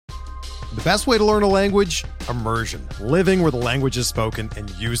The best way to learn a language? Immersion. Living where the language is spoken and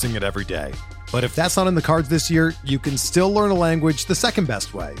using it every day. But if that's not in the cards this year, you can still learn a language the second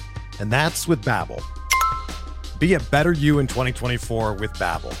best way, and that's with Babbel. Be a better you in 2024 with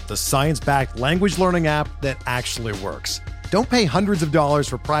Babbel, the science-backed language learning app that actually works. Don't pay hundreds of dollars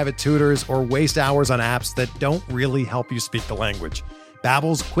for private tutors or waste hours on apps that don't really help you speak the language.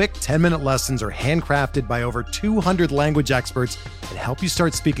 Babbel's quick 10-minute lessons are handcrafted by over 200 language experts and help you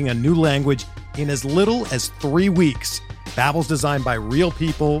start speaking a new language in as little as 3 weeks. Babbel's designed by real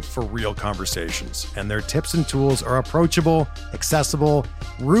people for real conversations, and their tips and tools are approachable, accessible,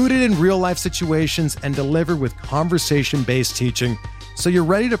 rooted in real-life situations, and delivered with conversation-based teaching, so you're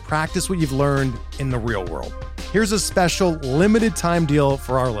ready to practice what you've learned in the real world. Here's a special limited-time deal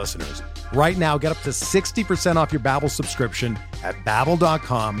for our listeners. Right now, get up to 60% off your Babbel subscription at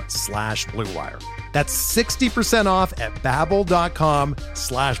babbel.com/Blue Wire. That's 60% off at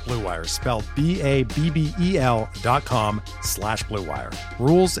babbel.com/Blue Wire, spelled BABBEL.com/Blue Wire.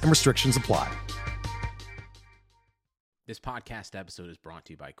 Rules and restrictions apply. This podcast episode is brought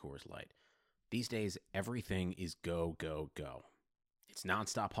to you by Coors Light. These days, everything is go, go, go. It's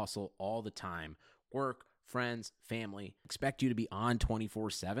nonstop hustle all the time. Work, friends, family, expect you to be on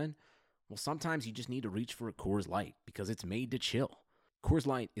 24/7. Well, sometimes you just need to reach for a Coors Light because it's made to chill. Coors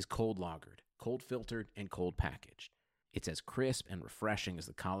Light is cold lagered, cold filtered, and cold packaged. It's as crisp and refreshing as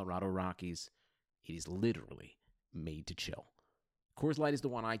the Colorado Rockies. It is literally made to chill. Coors Light is the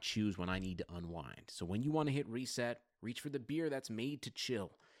one I choose when I need to unwind. So when you want to hit reset, reach for the beer that's made to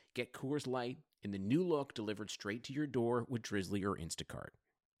chill. Get Coors Light in the new look delivered straight to your door with Drizzly or Instacart.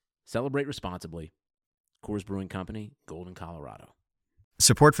 Celebrate responsibly. Coors Brewing Company, Golden, Colorado.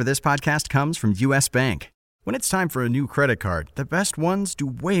 Support for this podcast comes from U.S. Bank. When it's time for a new credit card, the best ones do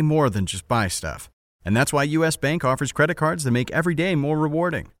way more than just buy stuff. And that's why U.S. Bank offers credit cards that make every day more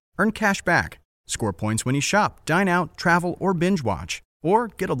rewarding. Earn cash back, score points when you shop, dine out, travel, or binge watch, or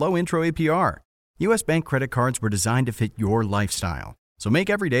get a low intro APR. U.S. Bank credit cards were designed to fit your lifestyle. So make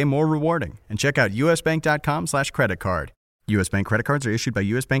every day more rewarding and check out usbank.com/credit card. U.S. Bank credit cards are issued by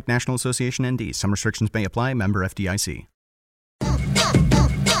U.S. Bank National Association ND. Some restrictions may apply. Member FDIC.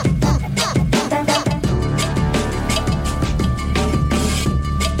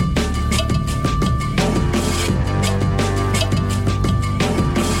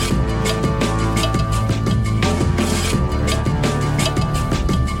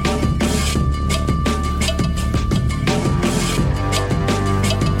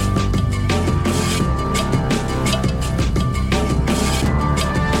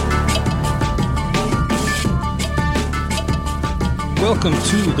 Welcome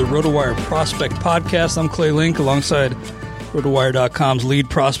to the RotoWire Prospect Podcast. I'm Clay Link alongside RotoWire.com's lead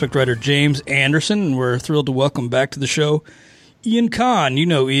prospect writer James Anderson, and we're thrilled to welcome back to the show Ian Kahn. You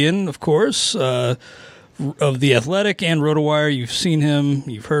know Ian, of course, of The Athletic and RotoWire. You've seen him,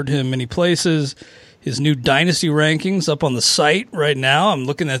 you've heard him many places. His new Dynasty rankings up on the site right now. I'm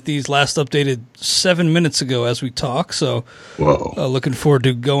looking at these last updated 7 minutes ago as we talk, so looking forward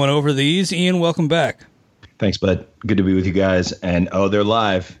to going over these. Ian, welcome back. Thanks, bud. Good to be with you guys. And, they're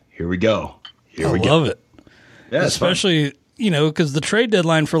live. Here we go. I love it. Yeah, especially, because the trade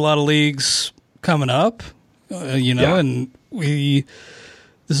deadline for a lot of leagues coming up, and this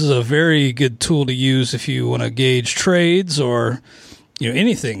is a very good tool to use if you want to gauge trades or,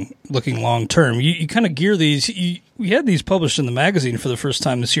 anything looking long term. You kind of gear these. We had these published in the magazine for the first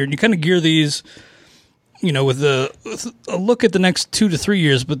time this year, and you kind of gear these with a look at the next 2 to 3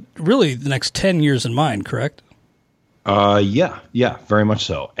 years, but really the next 10 years in mind, correct? Yeah, very much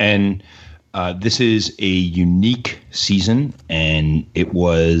so. And this is a unique season, and it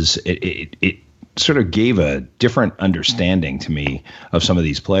sort of gave a different understanding to me of some of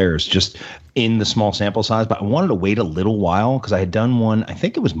these players just in the small sample size. But I wanted to wait a little while because I had done one, I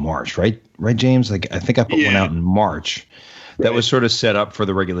think it was March, right, James? Like I think I put one out in March that was sort of set up for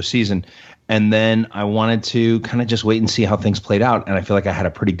the regular season. And then I wanted to kind of just wait and see how things played out. And I feel like I had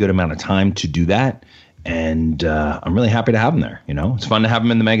a pretty good amount of time to do that. And I'm really happy to have them there. It's fun to have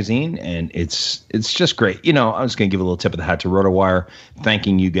them in the magazine, and it's just great. I was going to give a little tip of the hat to RotoWire,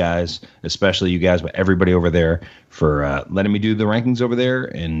 thanking you guys, especially you guys, but everybody over there for letting me do the rankings over there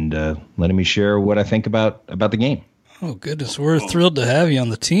and letting me share what I think about the game. Oh, goodness. We're thrilled to have you on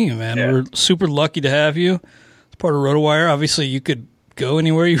the team, man. Yeah. We're super lucky to have you as part of RotoWire. Obviously, you could go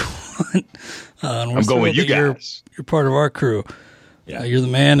anywhere you want. I'm going with you guys. You're part of our crew. Yeah. You're the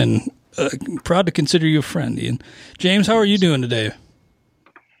man, and proud to consider you a friend, Ian. James, how are you doing today?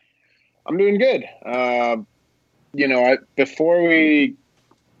 I'm doing good. Before we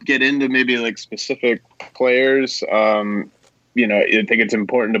get into maybe like specific players, I think it's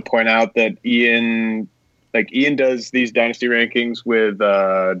important to point out that Ian does these dynasty rankings with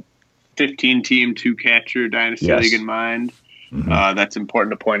 15-team, 2-catcher dynasty league in mind. Mm-hmm. That's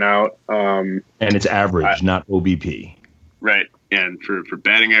important to point out. And it's average, not OBP. Right. And for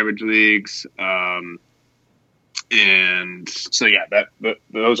batting average leagues. And so,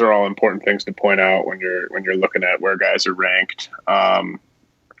 those are all important things to point out when you're looking at where guys are ranked. I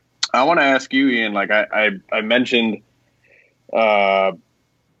want to ask you, Ian, like I mentioned, you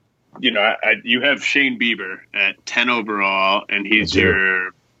have Shane Bieber at 10 overall, and he's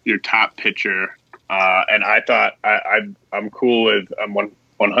your top pitcher. And I thought I'm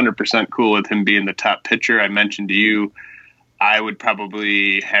 100% cool with him being the top pitcher. I mentioned to you, I would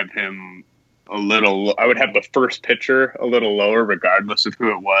probably have him I would have the first pitcher a little lower, regardless of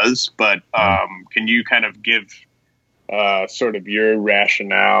who it was. But can you kind of give sort of your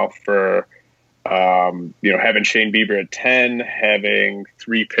rationale for having Shane Bieber at 10, having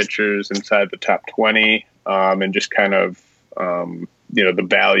 3 pitchers inside the top 20, and just kind of the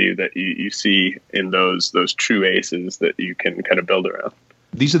value that you see in those true aces that you can kind of build around?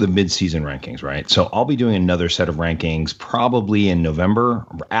 These are the mid-season rankings, right? So I'll be doing another set of rankings probably in November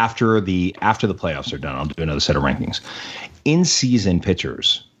after the playoffs are done. I'll do another set of rankings. In-season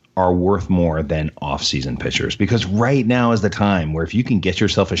pitchers are worth more than off-season pitchers, because right now is the time where if you can get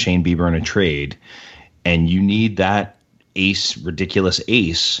yourself a Shane Bieber in a trade and you need that ridiculous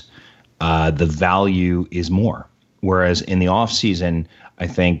ace, the value is more. Whereas in the off-season, I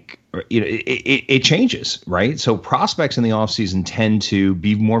think it changes, right? So prospects in the offseason tend to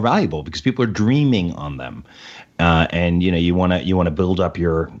be more valuable because people are dreaming on them. And you want to build up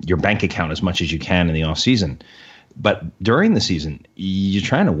your bank account as much as you can in the offseason. But during the season, you're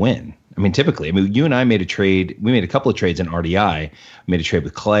trying to win. I mean, typically, you and I made a trade. We made a couple of trades in RDI. We made a trade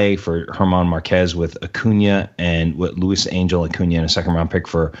with Clay for German Marquez with Acuna, and with Luis Angel Acuna and a second-round pick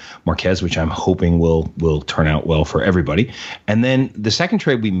for Marquez, which I'm hoping will turn out well for everybody. And then the second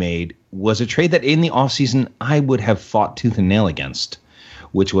trade we made was a trade that in the offseason I would have fought tooth and nail against,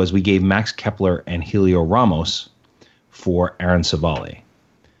 which was we gave Max Kepler and Helio Ramos for Aaron Savali.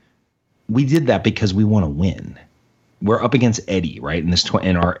 We did that because we want to win. We're up against Eddie, right? In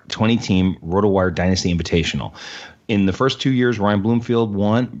our 20-team RotoWire Dynasty Invitational. In the first 2 years, Ryan Bloomfield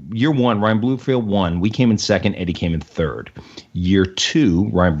won. Year 1, Ryan Bloomfield won. We came in second. Eddie came in third. Year 2,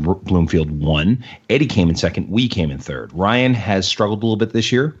 Ryan Bloomfield won. Eddie came in second. We came in third. Ryan has struggled a little bit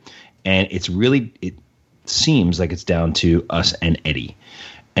this year, and it seems like it's down to us and Eddie.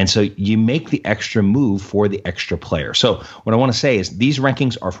 And so you make the extra move for the extra player. So what I want to say is these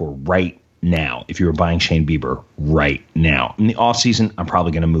rankings are for right now. If you were buying Shane Bieber right now in the offseason, I'm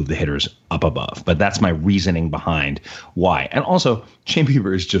probably going to move the hitters up above, but that's my reasoning behind why. And also Shane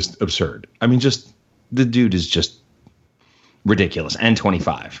Bieber is just absurd. I mean, the dude is just ridiculous, and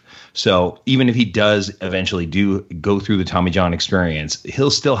 25. So even if he does eventually go through the Tommy John experience, he'll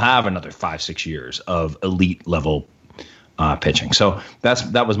still have another 5-6 years of elite level pitching. So that's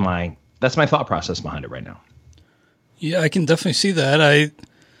my thought process behind it right now. Yeah, I can definitely see that.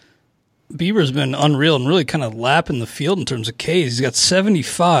 Bieber's been unreal and really kind of lapping the field in terms of Ks. He's got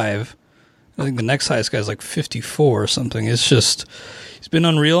 75. I think the next highest guy is like 54 or something. It's just, he's been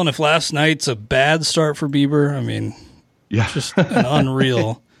unreal. And if last night's a bad start for Bieber, I mean, just an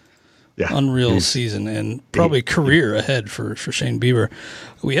unreal season, and probably career ahead for Shane Bieber.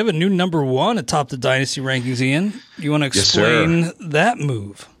 We have a new number 1 atop the Dynasty rankings, Ian. You want to explain that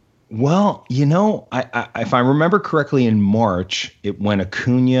move? Well, if I remember correctly, in March, it went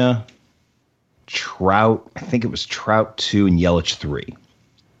Acuna, Trout, I think it was Trout 2 and Yelich 3,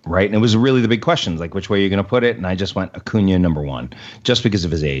 right? And it was really the big question, like which way are you going to put it? And I just went Acuna number 1, just because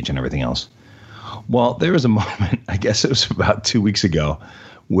of his age and everything else. Well, there was a moment, I guess it was about 2 weeks ago,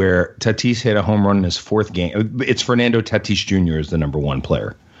 where Tatis hit a home run in his 4th game. It's Fernando Tatis Jr. is the number 1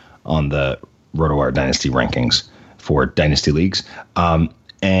 player on the RotoWire Dynasty rankings for Dynasty leagues.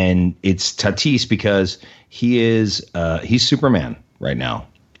 And it's Tatis because he's Superman right now.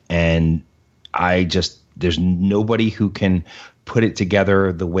 And there's nobody who can put it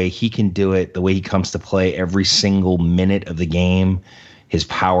together the way he can do it, the way he comes to play every single minute of the game, his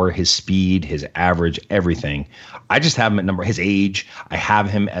power, his speed, his average, everything. I just have him at his age. I have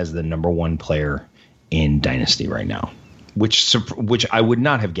him as the number 1 player in Dynasty right now, which I would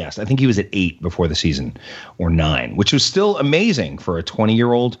not have guessed. I think he was at 8 before the season, or 9, which was still amazing for a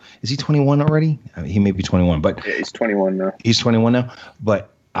 20-year-old. Is he 21 already? He may be 21, but yeah, he's 21 now. He's 21 now,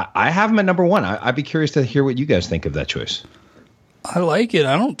 but I have him at number 1. I'd be curious to hear what you guys think of that choice. I like it.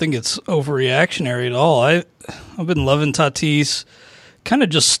 I don't think it's overreactionary at all. I've been loving Tatis. kind of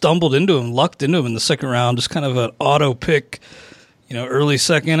just stumbled into him, lucked into him in the second round, just kind of an auto pick, early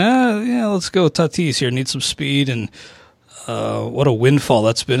second. Let's go Tatis here. Need some speed, and what a windfall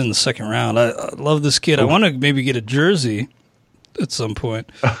that's been in the second round. I love this kid. I want to maybe get a jersey at some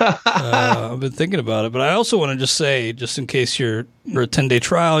point. I've been thinking about it, but I also want to just say, just in case you're a 10-day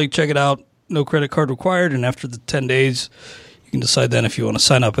trial, you check it out. No credit card required, and after the 10 days, you can decide then if you want to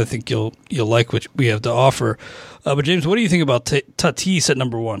sign up. I think you'll like what we have to offer. But James, what do you think about Tatis at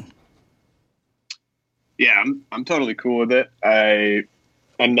number 1? Yeah, I'm totally cool with it. I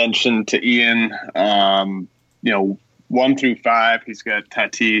mentioned to Ian, 1 through 5, he's got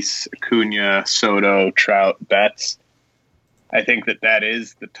Tatis, Acuna, Soto, Trout, Betts. I think that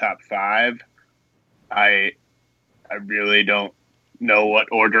is the top 5. I really don't know what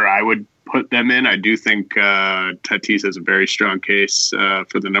order I would put them in. I do think Tatis has a very strong case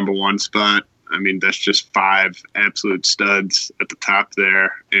for the number 1 spot. I mean, that's just 5 absolute studs at the top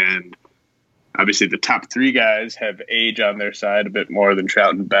there. And obviously the top 3 guys have age on their side a bit more than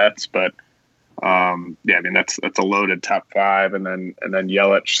Trout and Betts, but that's a loaded top 5. And then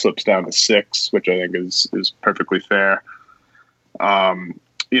Yelich slips down to 6, which I think is perfectly fair.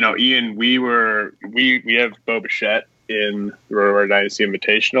 Ian, we have Bo Bichette in the RotoWire Dynasty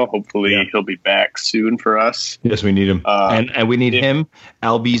Invitational. Hopefully he'll be back soon for us. Yes, we need him. And we need him,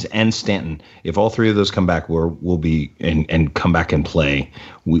 Albies, and Stanton. If all 3 of those come back, we'll be and come back and play.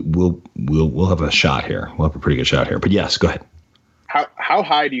 We'll have a shot here. We'll have a pretty good shot here. But yes, go ahead. How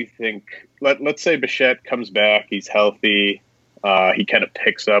high do you think? Let's say Bichette comes back. He's healthy. He kind of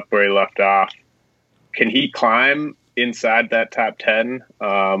picks up where he left off. Can he climb inside that top 10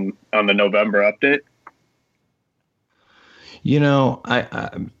 on the November update?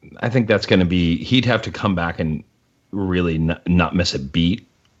 I think that's going to be, he'd have to come back and really not miss a beat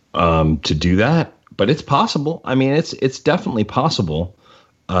to do that, but it's possible. I mean, it's definitely possible.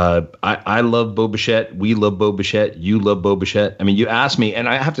 I love Bo Bichette. We love Bo Bichette. You love Bo Bichette. I mean, you asked me, and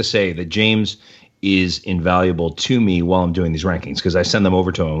I have to say that James is invaluable to me while I'm doing these rankings, because I send them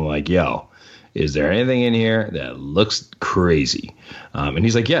over to him. I'm like, yo, is there anything in here that looks crazy? And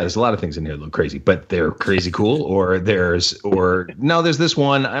he's like, yeah, there's a lot of things in here that look crazy, but they're crazy cool. Or there's this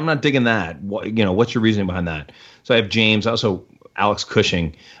one, I'm not digging that. What's your reasoning behind that? So I have James. Also, Alex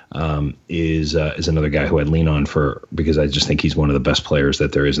Cushing is another guy who I'd lean on because I just think he's one of the best players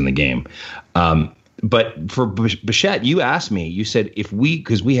that there is in the game. But for Bichette, you asked me, you said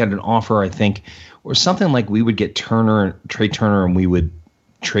because we had an offer, I think, or something like we would get Trey Turner, and we would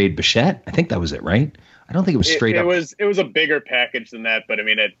trade Bichette. I think that was it, right? I don't think it was straight up. It was a bigger package than that, but I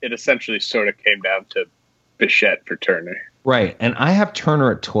mean, it essentially sort of came down to Bichette for Turner. Right. And I have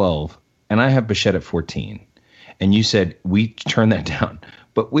Turner at 12 and I have Bichette at 14. And you said we turn that down.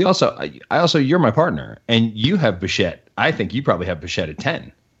 But I also, you're my partner and you have Bichette. I think you probably have Bichette at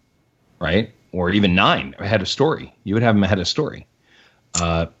 10, right? Or even 9 ahead of Story. You would have him ahead of Story.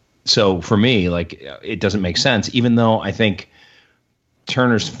 So for me, it doesn't make sense, even though I think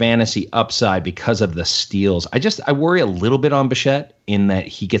Turner's fantasy upside because of the steals. I worry a little bit on Bichette in that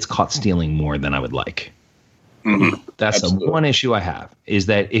he gets caught stealing more than I would like. Mm-hmm. That's Absolutely. The one issue I have, is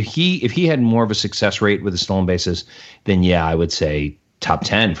that if he had more of a success rate with the stolen bases, then I would say top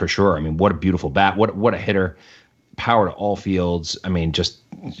 10 for sure. I mean, what a beautiful bat. What a hitter. Power to all fields. I mean, just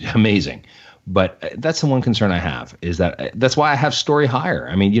amazing. But that's the one concern I have, is that's why I have Story higher.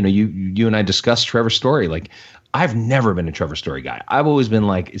 I mean, you and I discussed Trevor Story. I've never been a Trevor Story guy. I've always been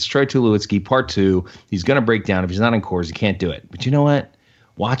like, it's Troy Tulowitzki, part 2. He's going to break down. If he's not in Coors, he can't do it. But you know what?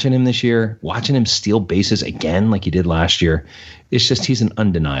 Watching him this year, watching him steal bases again like he did last year, it's just, he's an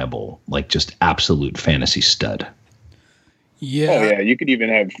undeniable, just absolute fantasy stud. Yeah. Oh yeah. You could even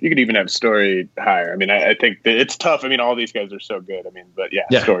have Story higher. I mean, I think that it's tough. I mean, all these guys are so good. I mean, but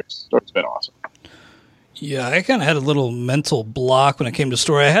Story's been awesome. Yeah, I kind of had a little mental block when it came to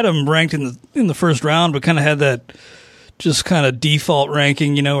Story. I had him ranked in the first round, but kind of had that just kind of default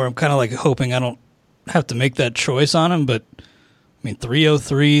ranking, where I'm kind of hoping I don't have to make that choice on him. But I mean,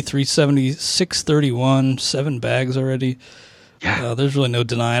 303, 370, 631, 7 bags already. Yeah. There's really no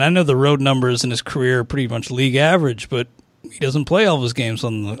denying. I know the road numbers in his career are pretty much league average, but he doesn't play all of his games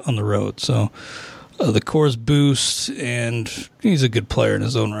on the road. So the Coors boost, and he's a good player in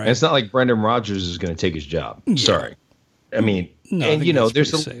his own right. And it's not like Brendan Rodgers is going to take his job. Yeah. Sorry. I mean,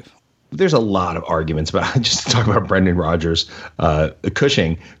 there's a lot of arguments about, just to talk about Brendan Rodgers,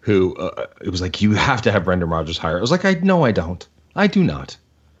 Cushing, who it was like, you have to have Brendan Rodgers higher. I was like, no, I don't. I do not.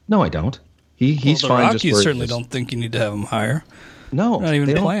 No, I don't. He's fine. The Rockies certainly don't think you need to have him higher. No, not even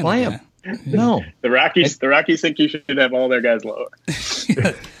they don't play him. No, the Rockies think you should have all their guys lower.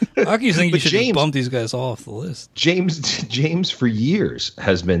 Hockey's think you should James, just bump these guys off the list. James for years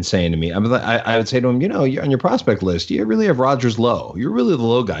has been saying to me, I would say to him, you're on your prospect list. You really have Rogers low. You're really the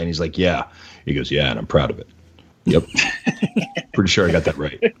low guy. And he's like, yeah. He goes, yeah, and I'm proud of it. Yep. Pretty sure I got that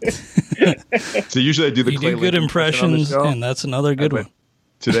right. So usually I do the Clay do good impressions, and that's another good one.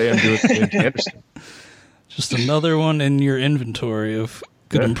 Today I'm doing James Anderson. Just another one in your inventory of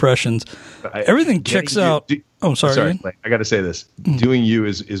good impressions. Everything checks out. I'm sorry. I got to say this. Doing you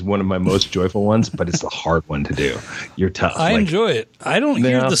is one of my most joyful ones, but it's the hard one to do. You're tough. I enjoy it. I don't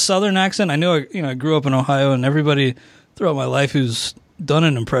hear the Southern accent. I know, I grew up in Ohio, and everybody throughout my life who's done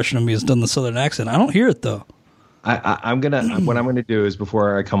an impression of me has done the Southern accent. I don't hear it though. What I'm gonna do is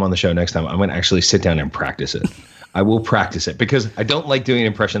before I come on the show next time, I'm gonna actually sit down and practice it. I will practice it because I don't like doing an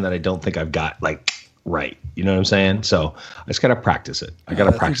impression that I don't think I've got right. You know what I'm saying? So I just gotta practice it. I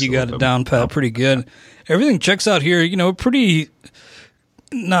gotta practice. I think you got it down pat pretty good. Everything checks out here. Pretty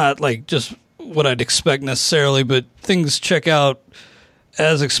not like just what I'd expect necessarily, but things check out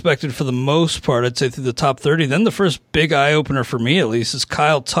as expected for the most part. I'd say through the top 30. Then the first big eye opener for me, at least, is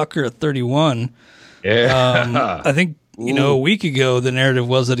Kyle Tucker at 31. Yeah. I think, a week ago, the narrative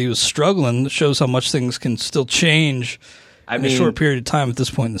was that he was struggling. It shows how much things can still change in a short period of time at this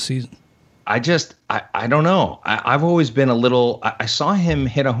point in the season. I don't know. I've always been a little, I saw him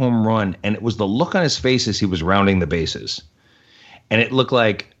hit a home run, and it was the look on his face as he was rounding the bases. And it looked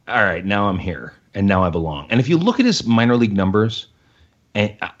like, all right, now I'm here, and now I belong. And if you look at his minor league numbers,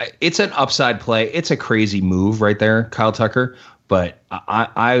 and it's an upside play. It's a crazy move right there, Kyle Tucker. But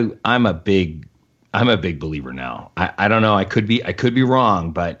I'm a big believer now. I don't know. I could be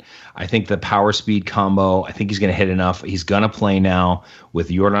wrong, but I think the power speed combo, I think he's going to hit enough. He's going to play now with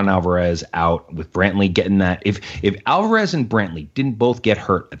Yordan Alvarez out, with Brantley getting that. If Alvarez and Brantley didn't both get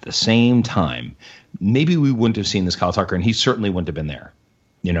hurt at the same time, maybe we wouldn't have seen this Kyle Tucker, and he certainly wouldn't have been there.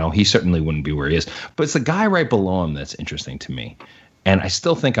 He certainly wouldn't be where he is. But it's the guy right below him that's interesting to me. And I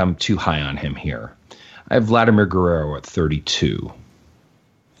still think I'm too high on him here. I have Vladimir Guerrero at 32.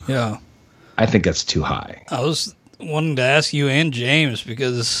 Yeah. I think that's too high. I was wanting to ask you and James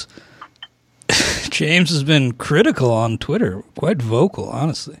because James has been critical on Twitter, quite vocal,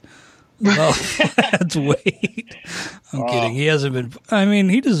 honestly. Well, that's weight. I'm kidding. He hasn't been. I mean,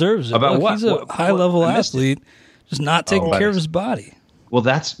 he deserves it. About what? He's a high-level athlete, just not taking care of his body. Well,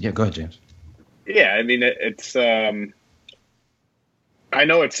 go ahead, James. Yeah, I mean, it's. I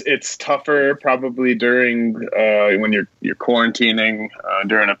know it's tougher probably during when you're quarantining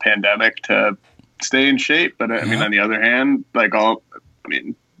during a pandemic to stay in shape, but I mean, on the other hand,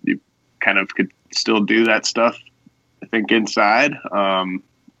 you kind of could still do that stuff. I think inside. I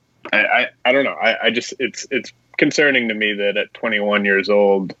don't know. I just it's concerning to me that at 21 years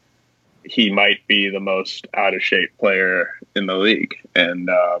old, he might be the most out of shape player in the league, and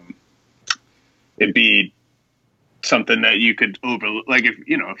it'd be something that you could like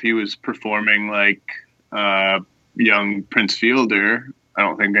if he was performing like young Prince Fielder, I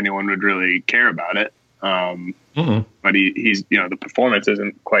don't think anyone would really care about it. But he's the performance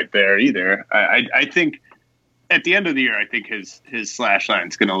isn't quite there either. I think at the end of the year, I think his slash line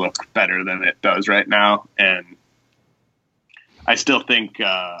is going to look better than it does right now, and I still think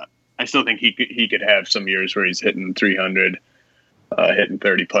he could have some years where he's hitting 300, hitting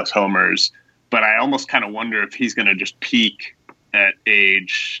 30 plus homers. But I almost kind of wonder if he's going to just peak at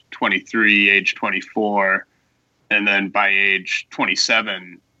age 23, age 24, and then by age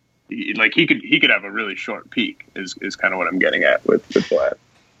 27, he could have a really short peak. Is kind of what I'm getting at with Vlad.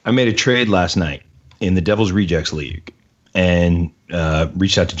 I made a trade last night in the Devil's Rejects League and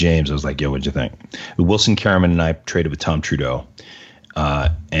reached out to James. I was like, "Yo, what'd you think?" Wilson Karaman and I traded with Tom Trudeau,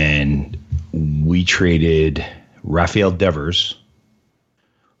 and we traded Rafael Devers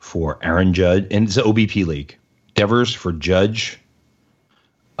for Aaron Judge, and it's an OBP league. Devers for Judge.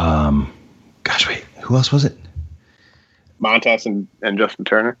 Who else was it? Montas and Justin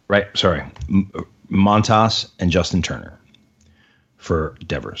Turner. Right, sorry. Montas and Justin Turner for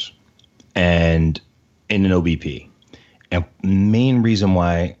Devers. And in an OBP. And the main reason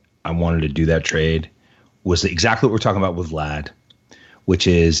why I wanted to do that trade was exactly what we're talking about with Vlad, which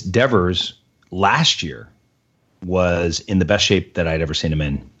is Devers last year was in the best shape that I'd ever seen him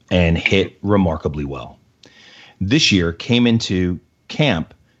in and hit remarkably well. This year came into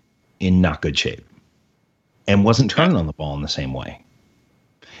camp in not good shape and wasn't turning on the ball in the same way.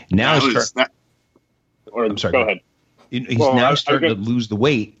 Now I'm sorry. Go ahead. He's now starting to lose the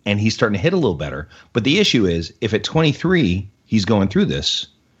weight and he's starting to hit a little better. But the issue is if at 23 he's going through this,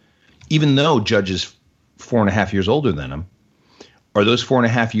 even though Judge is 4.5 years older than him, are those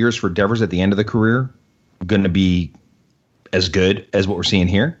 4.5 years for Devers at the end of the career going to be as good as what we're seeing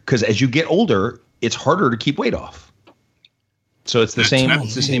here, because as you get older, it's harder to keep weight off. So it's the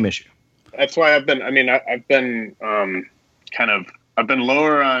same issue. That's why I've been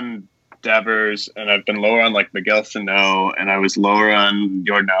lower on Devers, and I've been lower on like Miguel Sano, and I was lower on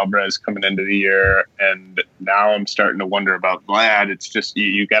Jordan Alvarez coming into the year, and now I'm starting to wonder about Vlad. It's just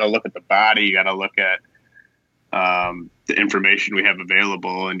you got to look at the body, you got to look at the information we have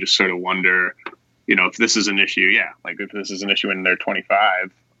available, and just sort of wonder, if this is an issue. Yeah, like if this is an issue when they're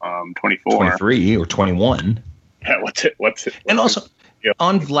 25, 24, 23, or 21. Yeah, what's it? And also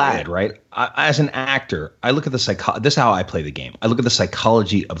on Vlad, right? As an actor, I look at this is how I play the game. I look at the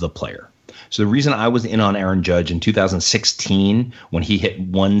psychology of the player. So the reason I was in on Aaron Judge in 2016 when he hit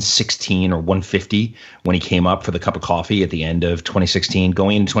 116 or 150 when he came up for the cup of coffee at the end of 2016,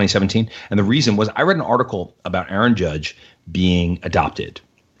 going into 2017, and the reason was I read an article about Aaron Judge being adopted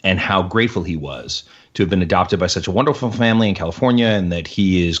and how grateful he was to have been adopted by such a wonderful family in California, and that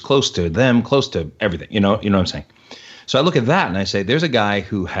he is close to them, close to everything. You know what I'm saying? So I look at that and I say, there's a guy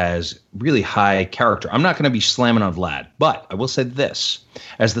who has really high character. I'm not going to be slamming on Vlad, but I will say this.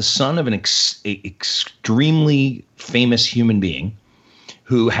 As the son of an extremely famous human being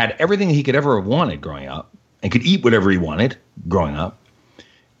who had everything he could ever have wanted growing up and could eat whatever he wanted growing up,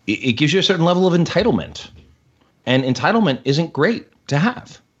 it gives you a certain level of entitlement. And entitlement isn't great to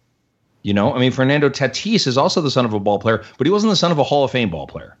have. Fernando Tatis is also the son of a ball player, but he wasn't the son of a Hall of Fame ball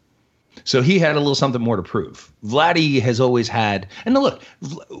player. So he had a little something more to prove. Vladdy has always had, and look,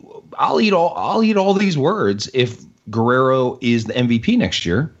 I'll eat all these words if Guerrero is the MVP next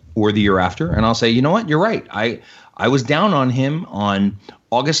year or the year after, and I'll say, you know what, you're right. I was down on him on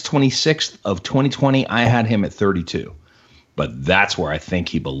August 26th of 2020. I had him at 32, but that's where I think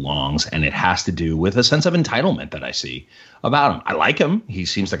he belongs, and it has to do with a sense of entitlement that I see about him. I like him. He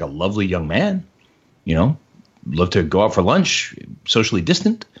seems like a lovely young man. Love to go out for lunch, socially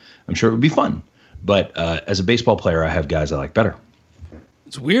distant. I'm sure it would be fun. But as a baseball player, I have guys I like better.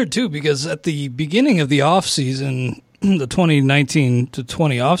 It's weird, too, because at the beginning of the offseason, the 2019 to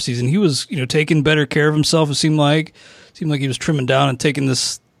 20 offseason, he was taking better care of himself, it seemed like. He was trimming down and taking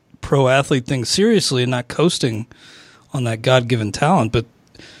this pro athlete thing seriously and not coasting on that God-given talent. But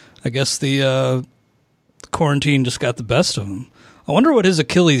I guess the quarantine just got the best of him. I wonder what his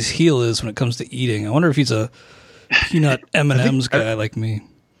Achilles heel is when it comes to eating. I wonder if he's a peanut M&M's guy like me.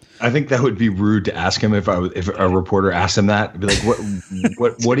 I think that would be rude to ask him if a reporter asked him that. It'd be like,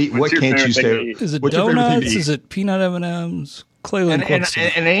 what can't you say? Is it donuts? Is it peanut M&M's? And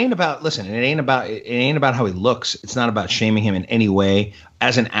it ain't about, listen, it ain't about how he looks. It's not about shaming him in any way.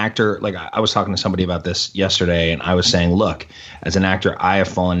 As an actor, like I was talking to somebody about this yesterday, and I was saying, look, as an actor, I have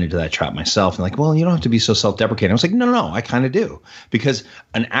fallen into that trap myself. And like, well, you don't have to be so self-deprecating. I was like, no, I kind of do. Because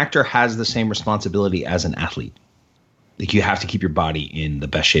an actor has the same responsibility as an athlete. Like, you have to keep your body in the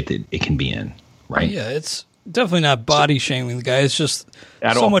best shape that it can be in, right? Yeah, it's definitely not body shaming the guy. It's just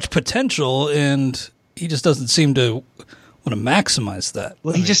so much potential, and he just doesn't seem to want to maximize that.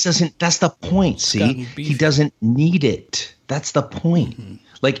 Well, he just doesn't. That's the point, see? He doesn't need it. That's the point. Mm-hmm.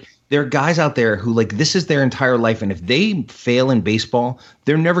 Like, there are guys out there who, like, this is their entire life, and if they fail in baseball,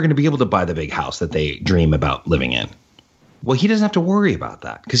 they're never going to be able to buy the big house that they dream about living in. Well, he doesn't have to worry about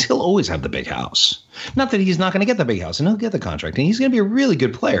that because he'll always have the big house. Not that he's not going to get the big house, and he'll get the contract, and he's going to be a really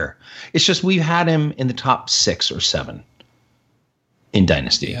good player. It's just we've had him in the top 6 or 7 in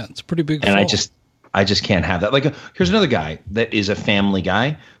Dynasty. Yeah, it's a pretty big and fall. I just can't have that. Like, here's another guy that is a family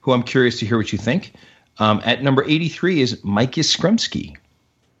guy who I'm curious to hear what you think. At number 83 is Mike Yastrzemski.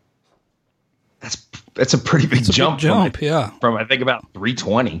 That's a pretty big jump. From I think about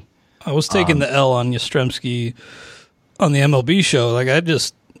 320. I was taking the L on Yastrzemski on the MLB show. Like, I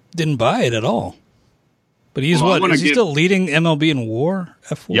just didn't buy it at all. But he's is he still leading MLB in WAR?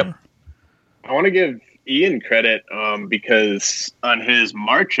 F4? Yep. I want to give Ian credit because on his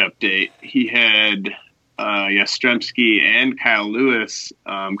March update, he had Yastrzemski and Kyle Lewis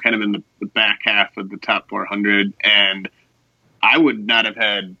kind of in the back half of the top 400. And I would not have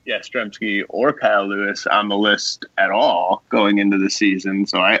had Yastrzemski or Kyle Lewis on the list at all going into the season.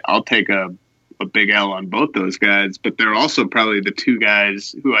 So I'll take a big L on both those guys, but they're also probably the two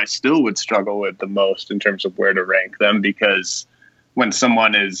guys who I still would struggle with the most in terms of where to rank them, because when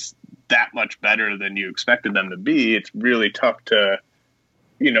someone is that much better than you expected them to be, it's really tough to,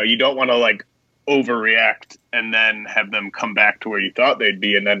 you don't want to like overreact and then have them come back to where you thought they'd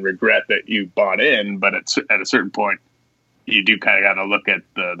be and then regret that you bought in. But at a certain point, you do kind of got to look at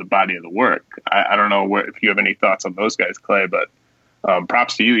the body of the work. I don't know if you have any thoughts on those guys, Clay, but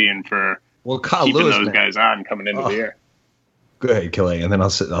props to you, Ian, for Kyle keeping Lewis, those guys on coming into the year. Go ahead, Clay, and then I'll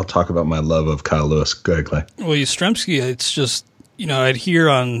talk about my love of Kyle Lewis. Go ahead, Clay. Well, Yastrzemski, it's just, I'd hear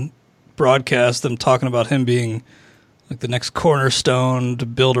on broadcast them talking about him being like the next cornerstone to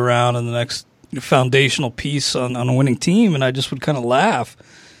build around and the next foundational piece on a winning team, and I just would kind of laugh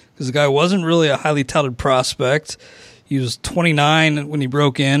because the guy wasn't really a highly touted prospect. He was 29 when he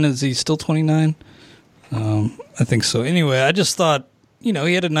broke in. Is he still 29? I think so. Anyway, I just thought, he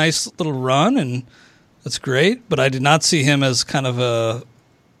had a nice little run, and that's great, but I did not see him as kind of a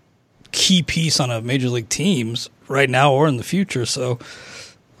key piece on a major league teams right now or in the future. So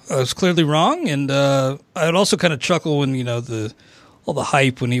I was clearly wrong, and I'd also kind of chuckle when all the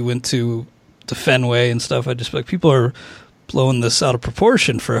hype when he went to Fenway and stuff. I just like people are blowing this out of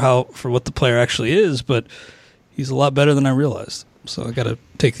proportion for what the player actually is, but he's a lot better than I realized. So I got to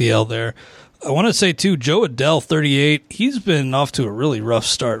take the L there. I want to say too, Jo Adell, 38. He's been off to a really rough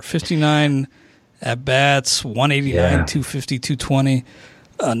start. 59 at bats, 189, 250, 220.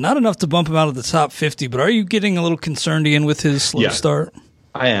 Not enough to bump him out of the top 50, but are you getting a little concerned, Ian, with his slow start?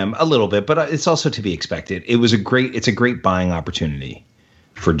 I am a little bit, but it's also to be expected. It's a great buying opportunity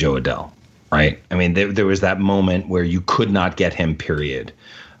for Jo Adell, right? I mean, there was that moment where you could not get him, period.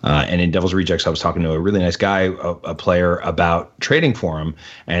 And in Devil's Rejects, I was talking to a really nice guy, a player, about trading for him.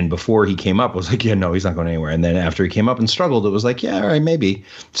 And before he came up, I was like, yeah, no, he's not going anywhere. And then after he came up and struggled, it was like, yeah, all right, maybe.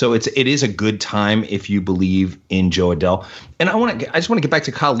 So it is a good time if you believe in Jo Adell. And I just want to get back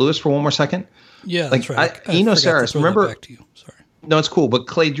to Kyle Lewis for one more second. Yeah, that's right. Eno Sarris, remember? Back to you. Sorry. No, it's cool. But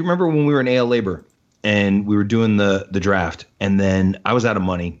Clay, do you remember when we were in AL Labor and we were doing the draft, and then I was out of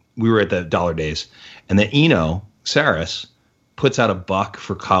money? We were at the Dollar Days, and then Eno Sarris puts out $1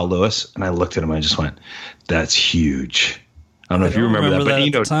 for Kyle Lewis, and I looked at him and I just went, "That's huge." I don't know if you remember that, but at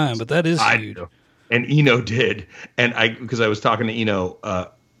Eno, the time, but that is huge. And Eno did, and because I was talking to Eno,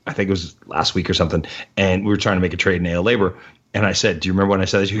 I think it was last week or something, and we were trying to make a trade in AL Labor, and I said, "Do you remember when I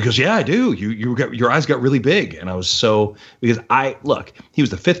said that?" He goes, "Yeah, I do. Your eyes got really big," and I was because he was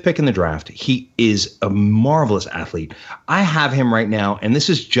the 5th pick in the draft. He is a marvelous athlete. I have him right now, and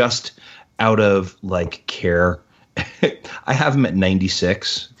this is just out of care. I have him at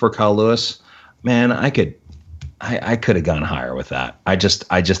 96 for Kyle Lewis. Man, I could have gone higher with that. I just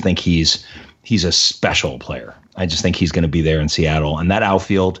think he's a special player. I just think he's going to be there in Seattle, and that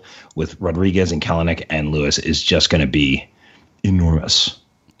outfield with Rodriguez and Kelenic and Lewis is just going to be enormous.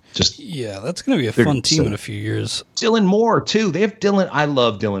 That's going to be a fun team in a few years. Dylan Moore too. They have Dylan. I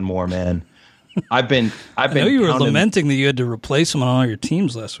love Dylan Moore, man. I know you were lamenting that you had to replace him on all your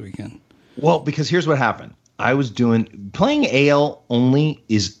teams last weekend. Well, because here's what happened. I was playing AL only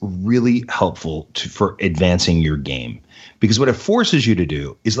is really helpful for advancing your game, because what it forces you to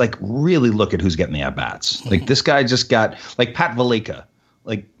do is really look at who's getting the at bats. Like this guy just got Pat Valaika,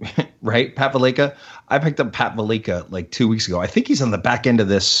 right? Pat Valaika. I picked up Pat Valaika 2 weeks ago. I think he's on the back end of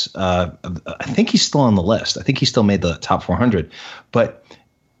this. I think he's still on the list. I think he still made the top 400. But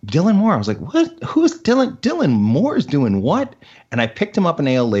Dylan Moore, I was like, what? Who's Dylan? Dylan Moore is doing what? And I picked him up in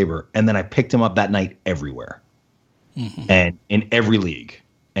AL Labor, and then I picked him up that night everywhere, and in every league,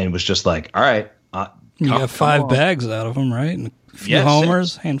 and it was just all right. You got 5 bags out of him, right? And a few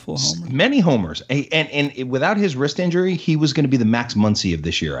homers, handful of homers. Many homers. And without his wrist injury, he was going to be the Max Muncy of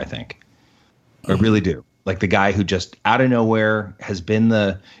this year, I think. I really do. The guy who just out of nowhere has been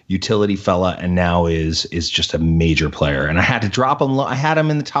the utility fella and now is just a major player. And I had to drop him. I had him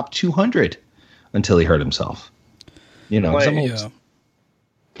in the top 200 until he hurt himself. Throwing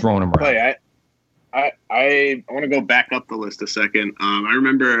him around. I want to go back up the list a second. I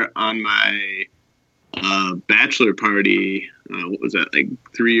remember on my bachelor party, what was that,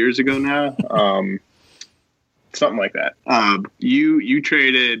 3 years ago now? Something like that. You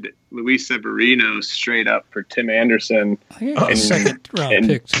traded Luis Severino straight up for Tim Anderson. A second round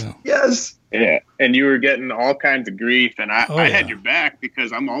pick too. Yes. Yeah, and you were getting all kinds of grief, and I had your back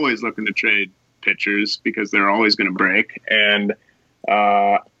because I'm always looking to trade pitchers because they're always going to break. And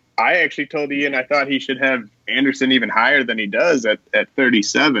I actually told Ian I thought he should have Anderson even higher than he does at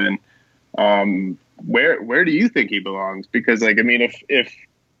 37. Where do you think he belongs? Because if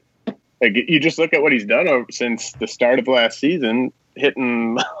you just look at what he's done since the start of last season,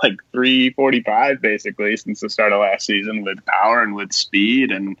 hitting 345 basically since the start of last season with power and with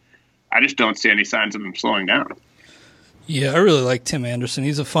speed, and I just don't see any signs of him slowing down. Yeah, I really like Tim Anderson.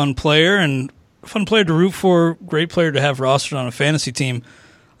 He's a fun player and a fun player to root for, great player to have rostered on a fantasy team.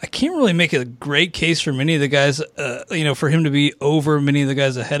 I can't really make a great case for many of the guys, for him to be over many of the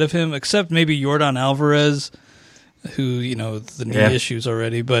guys ahead of him, except maybe Yordan Alvarez, who, the knee issues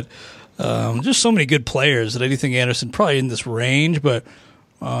already. But just so many good players that I do think Anderson probably in this range. But,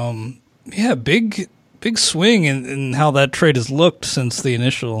 big big swing in how that trade has looked since the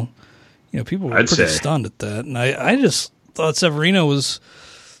initial. People were pretty stunned at that, and I just thought Severino was,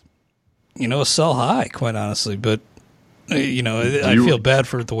 a sell high, quite honestly. But I feel bad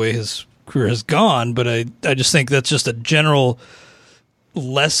for the way his career has gone. But I just think that's just a general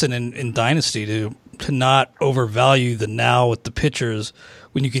lesson in Dynasty to not overvalue the now with the pitchers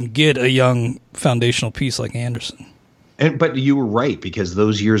when you can get a young foundational piece like Anderson. But you were right, because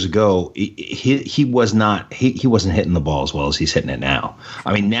those years ago, he wasn't hitting the ball as well as he's hitting it now.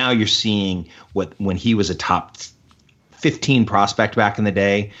 I mean, now you're seeing when he was a top 15 prospect back in the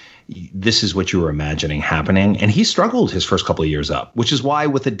day, this is what you were imagining happening. And he struggled his first couple of years up, which is why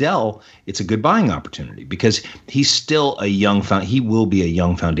with Adell, it's a good buying opportunity, because he's still he will be a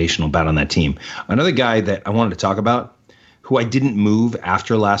young foundational bat on that team. Another guy that I wanted to talk about, who I didn't move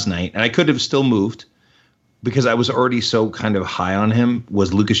after last night, and I could have still moved, because I was already so kind of high on him,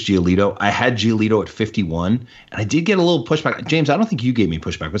 was Lucas Giolito. I had Giolito at 51, and I did get a little pushback. James, I don't think you gave me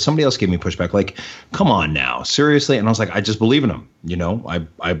pushback, but somebody else gave me pushback. Like, come on now, seriously? And I was like, I just believe in him.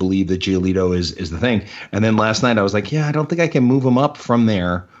 I believe that Giolito is the thing. And then last night I was like, yeah, I don't think I can move him up from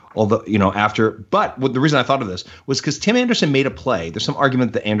there. Although, but the reason I thought of this was because Tim Anderson made a play. There's some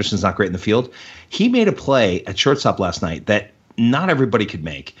argument that Anderson's not great in the field. He made a play at shortstop last night that not everybody could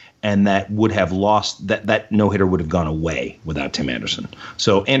make, and that would have lost, that no-hitter would have gone away without Tim Anderson.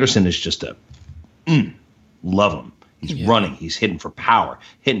 So Anderson is just love him. He's running. He's hitting for power,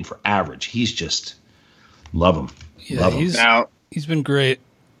 hitting for average. He's just, love him. Yeah, love him. He's been great.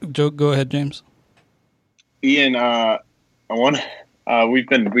 Go ahead, James. Ian, we've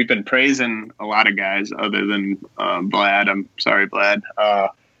been praising a lot of guys other than Vlad. I'm sorry, Vlad.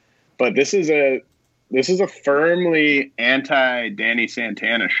 But this is a firmly anti-Danny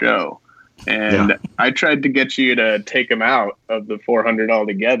Santana show. And I tried to get you to take him out of the 400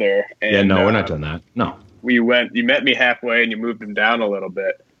 altogether. And, we're not doing that. No. You met me halfway and you moved him down a little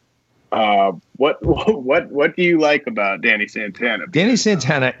bit. What do you like about Danny Santana? Danny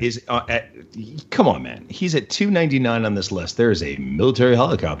Santana is come on, man. He's at 299 on this list. There is a military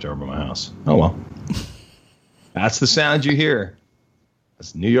helicopter over my house. Oh, well. That's the sound you hear.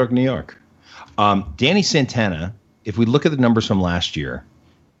 That's New York, New York. Danny Santana, if we look at the numbers from last year,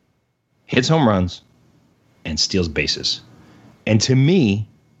 hits home runs and steals bases. And to me,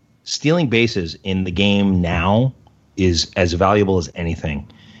 stealing bases in the game now is as valuable as anything.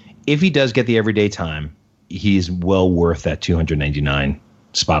 If he does get the everyday time, he's well worth that 299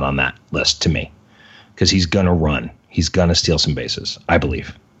 spot on that list to me, because he's going to run. He's going to steal some bases, I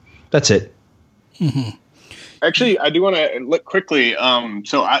believe. That's it. Mm-hmm. Actually, I do want to look quickly.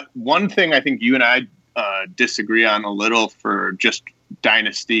 One thing I think you and I disagree on a little for just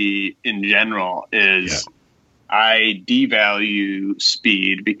Dynasty in general is I devalue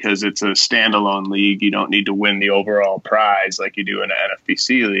speed because it's a standalone league. You don't need to win the overall prize like you do in an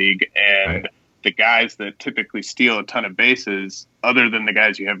NFBC league. And the guys that typically steal a ton of bases, other than the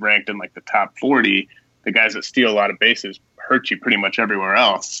guys you have ranked in like the top 40, the guys that steal a lot of bases hurt you pretty much everywhere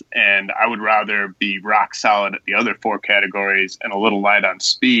else. And I would rather be rock solid at the other four categories and a little light on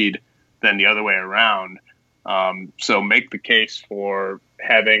speed than the other way around. So make the case for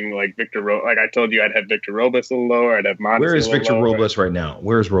having like like I told you, I'd have Victor Robles a little lower. I'd have Mondesi. Where is Victor Robles right now?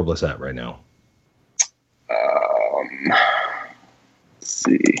 Where is Robles at right now? Let's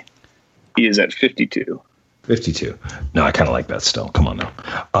see. He is at 52. 52. No, I kind of like that still. Come on now.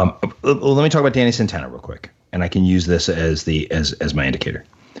 Let me talk about Danny Santana real quick, and I can use this as my indicator.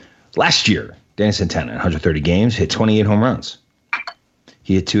 Last year, Danny Santana, 130 games, hit 28 home runs.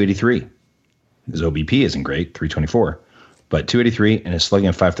 He hit 283. His OBP isn't great, 324, but 283, and his slugging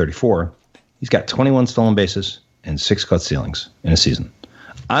at 534. He's got 21 stolen bases and 6 caught stealings in a season.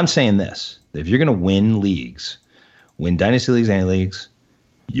 I'm saying this: that if you're going to win Dynasty leagues, any leagues,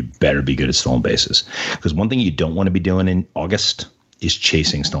 you better be good at stolen bases. Because one thing you don't want to be doing in August is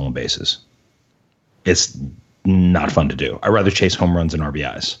chasing stolen bases. It's not fun to do. I'd rather chase home runs and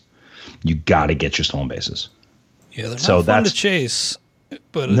RBIs. You got to get your stolen bases. Yeah, they're not fun to chase.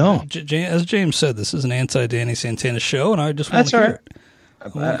 But no. As James said, this is an anti-Danny Santana show, and I just want to hear it.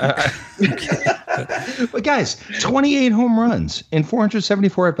 But guys, 28 home runs in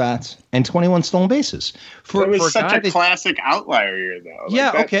 474 at-bats and 21 stolen bases. It was such a classic outlier year, though.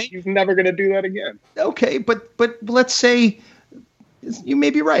 Okay. He's never going to do that again. Okay, but let's say you may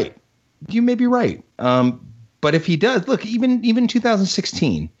be right. But if he does, look, even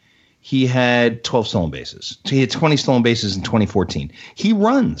 2016, he had 12 stolen bases. So he had 20 stolen bases in 2014. He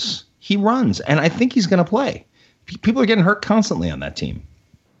runs, and I think he's going to play. People are getting hurt constantly on that team.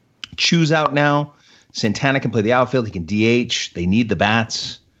 Chu's out now. Santana can play the outfield. He can DH. They need the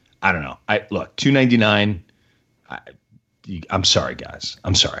bats. I don't know. Look, $299. I'm sorry, guys.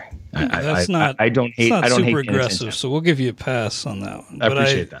 I'm sorry. That's not. I don't hate. It's not I don't super hate aggressive, so we'll give you a pass on that one. I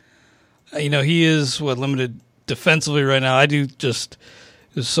appreciate that. He is limited defensively right now. I do just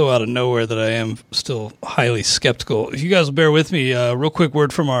is so out of nowhere that I am still highly skeptical. If you guys will bear with me, real quick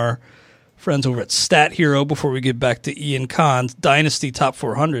word from our friends over at Stat Hero before we get back to Ian Kahn's Dynasty Top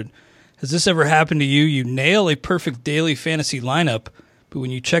 400. Has this ever happened to you? You nail a perfect daily fantasy lineup, but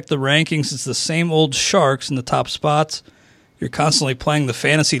when you check the rankings, it's the same old sharks in the top spots. You're constantly playing the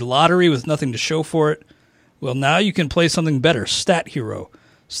fantasy lottery with nothing to show for it. Well, now you can play something better, Stat Hero.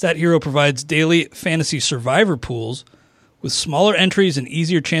 Stat Hero provides daily fantasy survivor pools with smaller entries and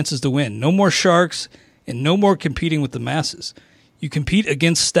easier chances to win. No more sharks and no more competing with the masses. You compete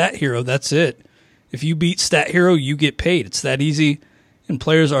against Stat Hero, that's it. If you beat Stat Hero, you get paid. It's that easy, and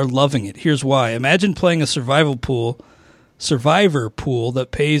players are loving it. Here's why. Imagine playing a survivor pool that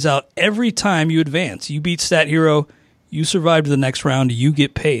pays out every time you advance. You beat Stat Hero, you survive to the next round, you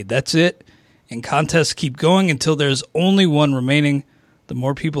get paid. That's it. And contests keep going until there's only one remaining. The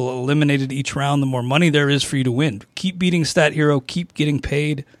more people eliminated each round, the more money there is for you to win. Keep beating Stat Hero, keep getting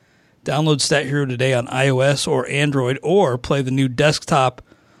paid. Download Stat Hero today on iOS or Android, or play the new desktop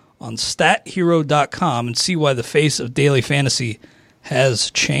on stathero.com and see why the face of daily fantasy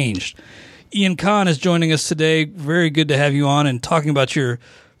has changed. Ian Kahn is joining us today. Very good to have you on and talking about your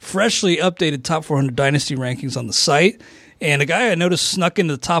freshly updated Top 400 Dynasty rankings on the site. And a guy I noticed snuck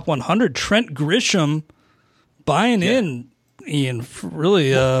into the Top 100, Trent Grisham, buying in, Ian,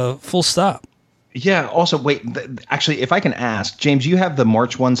 really full stop. Yeah. Also, wait, actually, if I can ask, James, you have the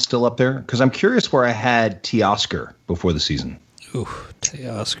March one still up there? Because I'm curious where I had Teoscar before the season. Ooh,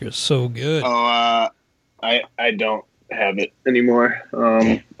 Teoscar is so good. Oh, I don't have it anymore.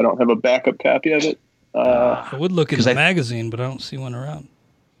 I don't have a backup copy of it. I would look in the magazine, but I don't see one around.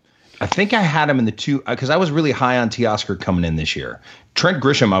 I think I had him in the two, because I was really high on Teoscar coming in this year. Trent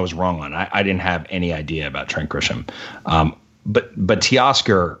Grisham, I was wrong on. I didn't have any idea about Trent Grisham. But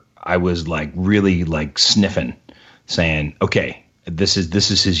Teoscar, I was really sniffing, saying, okay, this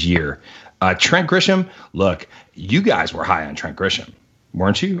is his year. Trent Grisham, look, you guys were high on Trent Grisham,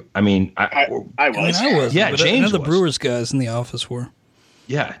 weren't you? I mean, I was. Yeah, James. The Brewers guys in the office were.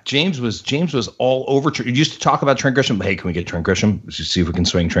 Yeah, James was all over. You used to talk about Trent Grisham. But hey, can we get Trent Grisham? Let's see if we can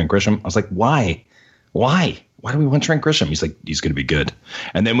swing Trent Grisham. I was like, why? Why do we want Trent Grisham? He's like, he's going to be good.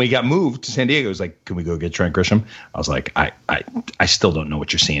 And then we got moved to San Diego. He was like, can we go get Trent Grisham? I was like, I still don't know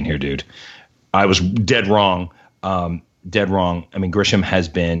what you're seeing here, dude. I was dead wrong. Dead wrong. I mean, Grisham has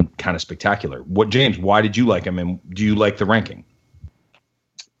been kind of spectacular. James, why did you like him? And do you like the ranking?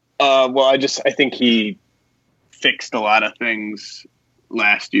 Well, I think he fixed a lot of things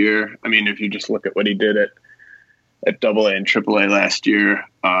last year. I mean, if you just look at what he did at AA and AAA last year,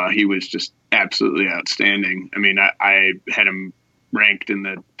 he was just absolutely outstanding. I mean, I had him ranked in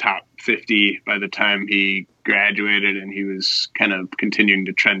the top 50 by the time he graduated, and he was kind of continuing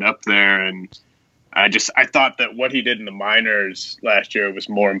to trend up there. And I thought that what he did in the minors last year was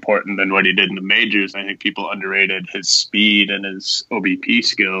more important than what he did in the majors. I think people underrated his speed and his OBP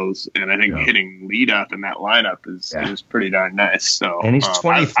skills, and I think hitting leadoff in that lineup is pretty darn nice. So, and he's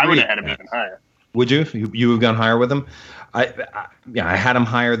 23. I would have had him even higher. Would you? You have gone higher with him? I had him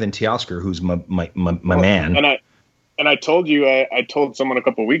higher than Teoscar, who's my man. And I told you, I told someone a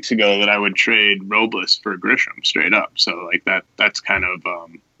couple of weeks ago that I would trade Robles for Grisham straight up. So that's kind of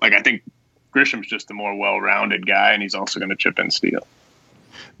I think Grisham's just a more well-rounded guy, and he's also going to chip in steal.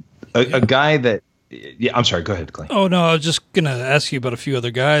 A guy that, I'm sorry. Go ahead, Clay. Oh no, I was just going to ask you about a few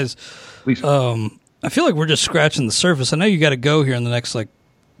other guys. Please. I feel like we're just scratching the surface. I know you got to go here in the next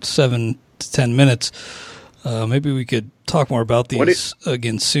 7 to 10 minutes. Maybe we could talk more about these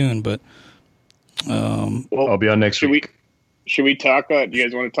again soon. But I'll be on next week. Should we talk? Do you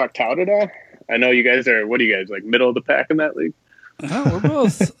guys want to talk tout at all? I know you guys are. What are you guys middle of the pack in that league? We're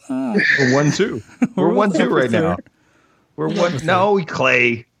both. We're 1-2. We're 1-2 right now. We're one. No,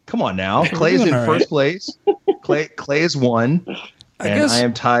 Clay. Come on now. Clay's in first place. Clay is 1, and I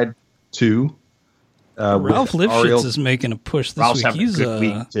am tied 2. Ralph Lifshitz is making a push this week. He's a good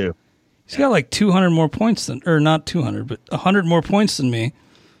week too. He's got 200 more points not 200, but 100 more points than me.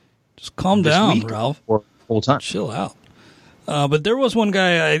 Just calm down, Ralph. Or full time. Chill out. But there was one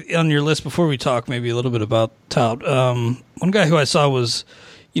guy on your list before we talk maybe a little bit about tout. One guy who I saw was,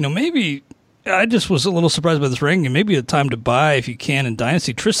 maybe I just was a little surprised by this ranking. Maybe a time to buy if you can in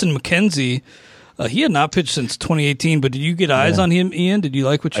Dynasty. Tristan McKenzie He had not pitched since 2018, but did you get eyes on him, Ian? Did you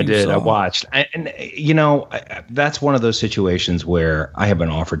like what you saw? I did. I watched. That's one of those situations where I have been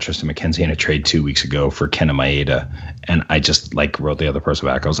offered Tristan McKenzie in a trade 2 weeks ago for Kenta Maeda, and I just wrote the other person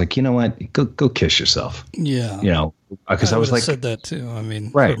back. I was like, you know what? Go kiss yourself. Yeah. Because I was like, said that too. I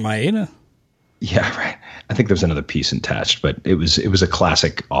mean, right. For Maeda. Yeah, right. I think there's another piece attached, but it was a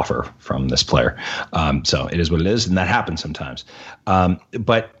classic offer from this player. So it is what it is, and that happens sometimes.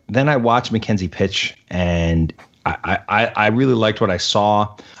 But then I watched McKenzie pitch, and I really liked what I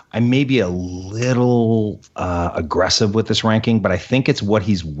saw. I may be a little aggressive with this ranking, but I think it's what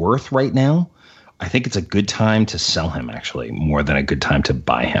he's worth right now. I think it's a good time to sell him, actually, more than a good time to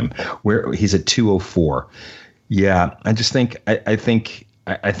buy him. Where he's at 204. Yeah, I just think I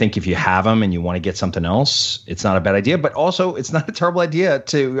think if you have them and you want to get something else, it's not a bad idea. But also, it's not a terrible idea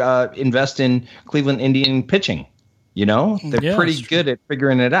to invest in Cleveland Indian pitching. They're pretty good at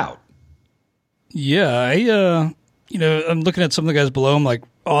figuring it out. Yeah, I'm looking at some of the guys below him, like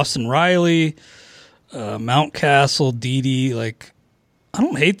Austin Riley, Mountcastle, Didi. Like, I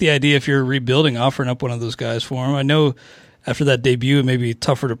don't hate the idea if you're rebuilding, offering up one of those guys for him. I know after that debut, it may be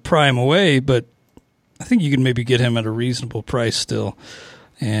tougher to pry him away, but I think you can maybe get him at a reasonable price still.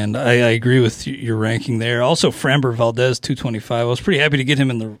 And I agree with your ranking there. Also, Framber Valdez, 225. I was pretty happy to get him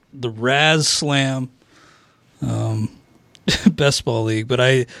in the Raz Slam Best Ball League. But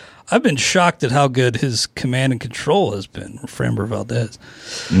I've been shocked at how good his command and control has been, Framber Valdez.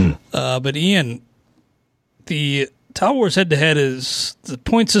 But Ian, the Tout Wars head-to-head is the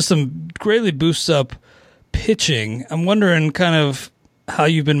point system greatly boosts up pitching. I'm wondering kind of how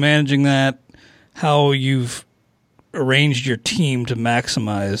you've been managing that, how you've arranged your team to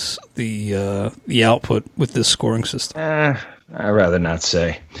maximize the output with this scoring system. I'd rather not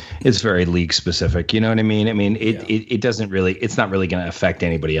say. It's very league specific. You know what I mean? I mean, it doesn't really. It's not really going to affect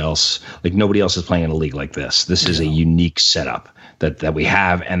anybody else. Like, nobody else is playing in a league like this. This is a unique setup that we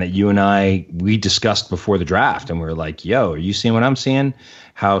have, and that you and we discussed before the draft, and we were like, "Yo, are you seeing what I'm seeing?"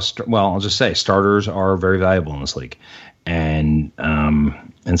 I'll just say starters are very valuable in this league.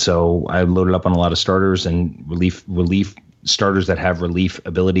 And so I loaded up on a lot of starters and relief starters that have relief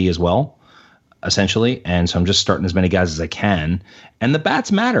ability as well, essentially. And so I'm just starting as many guys as I can. And the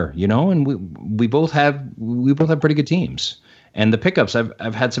bats matter, and we both have pretty good teams. And the pickups,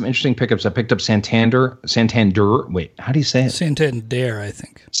 I've had some interesting pickups. I picked up Santander. Wait, how do you say it? Santander, I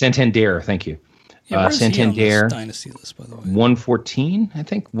think. Santander, thank you. Yeah, Santander. Dynasty list, by the way. 114, I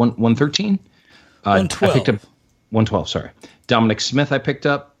think. 113. 112. I picked up 112. Sorry. Dominic Smith, I picked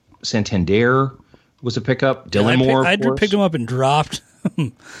up. Santander was a pickup. Dylan Moore. I picked him up and dropped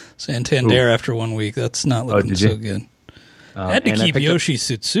Santander after 1 week. That's not looking so good. I had to keep Yoshi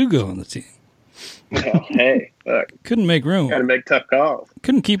Tsutsugo on the team. Oh, hey, look. Couldn't make room. Got to make tough calls.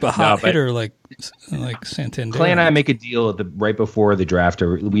 Couldn't keep a hot hitter like Santander. Clay and I make a deal right before the draft.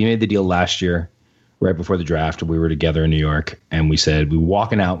 We made the deal last year, right before the draft. We were together in New York, and we said, we were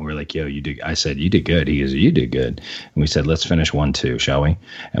walking out, and we were like, "Yo, you did." I said, "You did good." He goes, "You did good." And we said, "Let's finish 1-2, shall we?"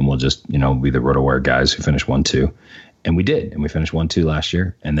 And we'll just, be the RotoWire guys who finish 1-2. And we did, and we finished 1-2 last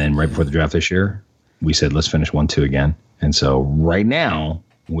year. And then right before the draft this year, we said, "Let's finish 1-2 again." And so right now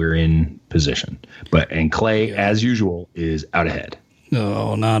we're in position. And Clay, as usual, is out ahead.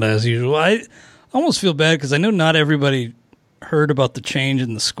 No, not as usual. I almost feel bad because I know not everybody heard about the change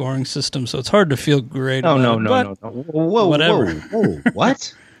in the scoring system, so it's hard to feel great. No. Whoa, whatever. Whoa,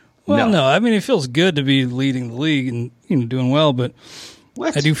 what? Well, no. I mean, it feels good to be leading the league and doing well, but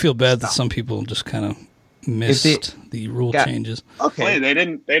I do feel bad that some people just kind of missed the rule changes. Okay, they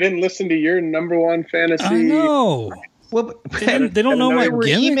didn't listen to your number one fantasy. I know. Well, they don't know my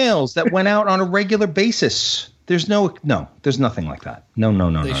gimmick. Emails that went out on a regular basis. There's there's nothing like that.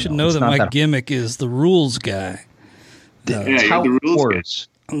 No. They should know that my gimmick is the rules guy. Tout Wars.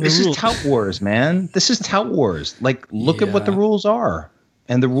 This is Tout Wars, man. This is Tout Wars. Like, look at what the rules are.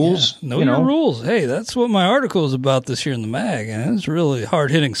 And the rules, know your rules. Hey, that's what my article is about this year in the mag, and it's really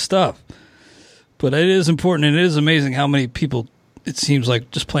hard-hitting stuff. But it is important, and it is amazing how many people, it seems like,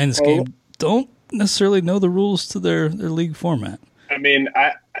 just playing this game, don't necessarily know the rules to their league format. I mean,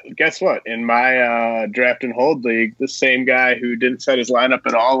 guess what? In my draft and hold league, the same guy who didn't set his lineup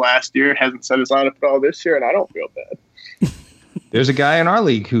at all last year hasn't set his lineup at all this year, and I don't feel bad. There's a guy in our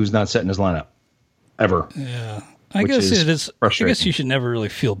league who's not setting his lineup ever. Yeah. I guess it is. I guess you should never really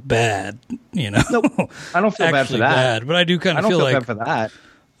feel bad, Nope, I don't feel bad for that. But I do kind of feel like bad for that.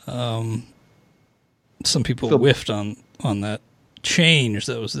 Some people whiffed on that change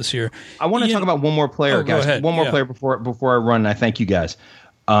that was this year. I want to talk about one more player, guys. Go ahead. One more player before I run. I thank you guys.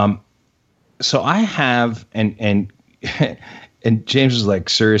 So I have and James was like,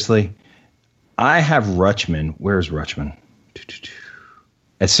 seriously, I have Rutschman. Where's Rutschman?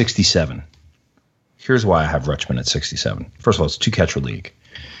 At 67. Here's why I have Rutschman at 67. First of all, it's a 2-catcher league.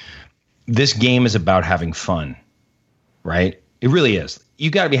 This game is about having fun, right? It really is. You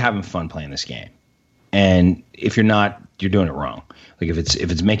got to be having fun playing this game. And if you're not, you're doing it wrong. Like if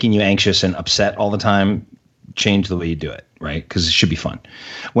it's making you anxious and upset all the time, change the way you do it, right? Because it should be fun.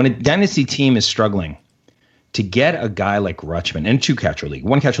 When a dynasty team is struggling, to get a guy like Rutschman in a 2-catcher league,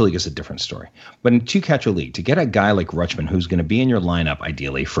 1-catcher league is a different story, but in a 2-catcher league, to get a guy like Rutschman who's going to be in your lineup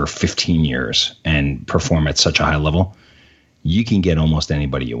ideally for 15 years and perform at such a high level, you can get almost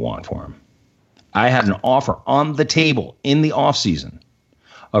anybody you want for him. I had an offer on the table in the offseason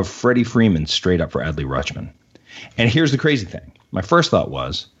of Freddie Freeman straight up for Adley Rutschman. And here's the crazy thing. My first thought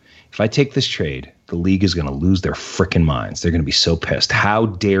was, if I take this trade, the league is going to lose their freaking minds. They're going to be so pissed. How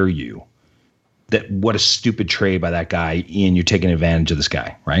dare you? What a stupid trade by that guy, Ian. You're taking advantage of this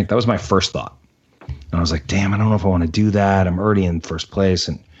guy, right? That was my first thought. And I was like, damn, I don't know if I want to do that. I'm already in first place.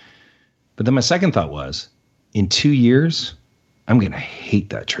 But then my second thought was, in 2 years, I'm going to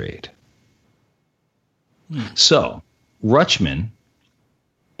hate that trade. So Rutschman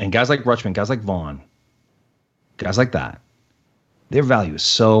and guys like Rutschman, guys like Vaughn, guys like that, their value is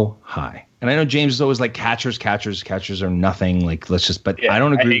so high. And I know James is always like catchers are nothing. Like, but I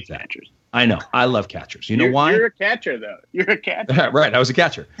don't agree with that. Catchers. I know. I love catchers. You know why? You're a catcher, though. You're a catcher. Right. I was a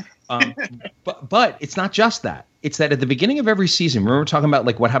catcher. But it's not just that. It's that at the beginning of every season, remember we're talking about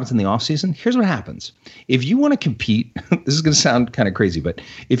like what happens in the offseason? Here's what happens. If you want to compete, this is going to sound kind of crazy, but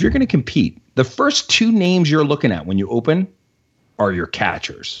if you're going to compete, the first 2 names you're looking at when you open are your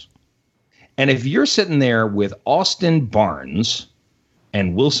catchers. And if you're sitting there with Austin Barnes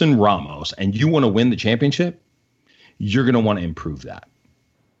and Wilson Ramos and you want to win the championship, you're going to want to improve that.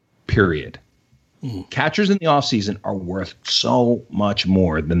 Period. Catchers in the offseason are worth so much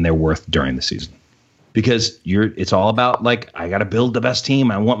more than they're worth during the season. Because it's all about like, I got to build the best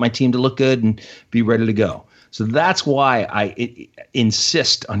team. I want my team to look good and be ready to go. So that's why I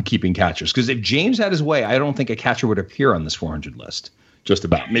insist on keeping catchers. Because if James had his way, I don't think a catcher would appear on this 400 list. Just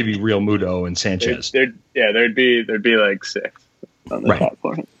about. Maybe Real Muto and Sanchez. There'd be like 6 on the top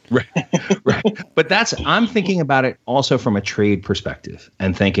 400. Right. But I'm thinking about it also from a trade perspective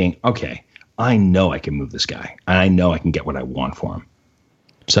and thinking, okay, I know I can move this guy and I know I can get what I want for him.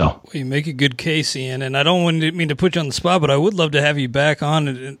 So well, you make a good case, Ian, and I don't mean to put you on the spot, but I would love to have you back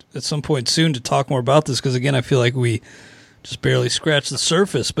on at some point soon to talk more about this because, again, I feel like we just barely scratched the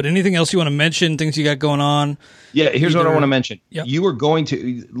surface. But anything else you want to mention, things you got going on? Yeah, here's what I want to mention. Yep. You are going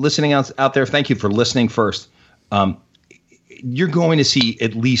to, listening out there, thank you for listening first. You're going to see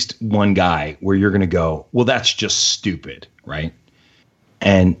at least one guy where you're going to go, well, that's just stupid, right?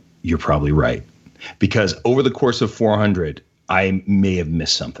 And you're probably right. Because over the course of 400, I may have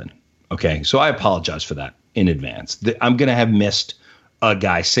missed something. Okay, so I apologize for that in advance. I'm going to have missed a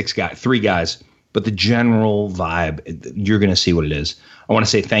guy, 3 guys, but the general vibe, you're going to see what it is. I want to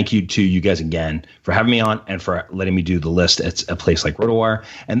say thank you to you guys again for having me on and for letting me do the list at a place like RotoWire.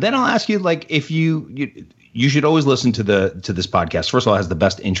 And then I'll ask you, like, if you should always listen to this podcast. First of all, it has the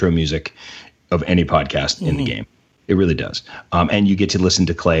best intro music of any podcast in the game. It really does. And you get to listen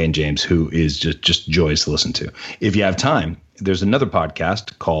to Clay and James, who is just joyous to listen to. If you have time, there's another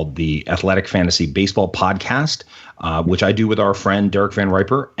podcast called the Athletic Fantasy Baseball Podcast, which I do with our friend Derek Van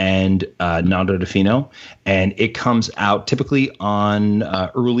Riper and Nando DeFino. And it comes out typically on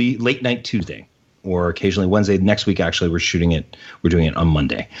late night Tuesday or occasionally Wednesday. Next week, actually, we're doing it on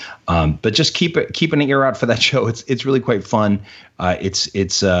Monday. But just keep an ear out for that show. It's really quite fun.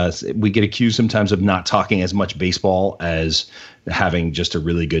 We get accused sometimes of not talking as much baseball as having just a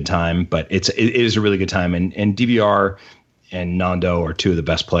really good time, but it is a really good time. And DVR and Nando are 2 of the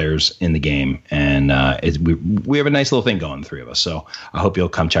best players in the game. And we have a nice little thing going, the 3 of us. So I hope you'll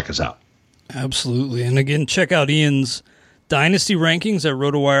come check us out. Absolutely. And again, check out Ian's Dynasty rankings at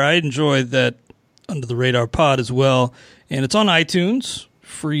RotoWire. I enjoyed that Under the Radar pod as well. And it's on iTunes,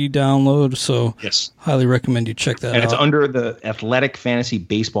 free download. So yes, highly recommend you check that out. And it's under the Athletic Fantasy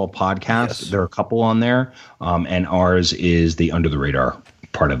Baseball Podcast. Yes. There are a couple on there. And ours is the Under the Radar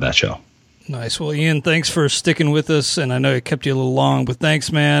part of that show. Nice. Well, Ian, thanks for sticking with us. And I know it kept you a little long, but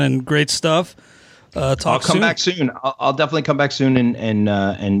thanks, man. And great stuff. I'll come back soon. I'll definitely come back soon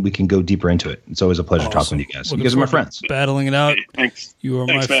and we can go deeper into it. It's always a pleasure talking with you guys. You guys are my friends. Battling it out. Thanks. You are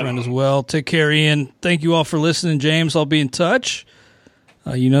my friend as well. Take care, Ian. Thank you all for listening. James, I'll be in touch.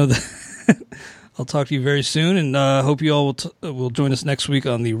 You know that I'll talk to you very soon, and hope you all will join us next week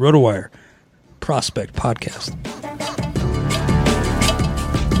on the RotoWire Prospect Podcast.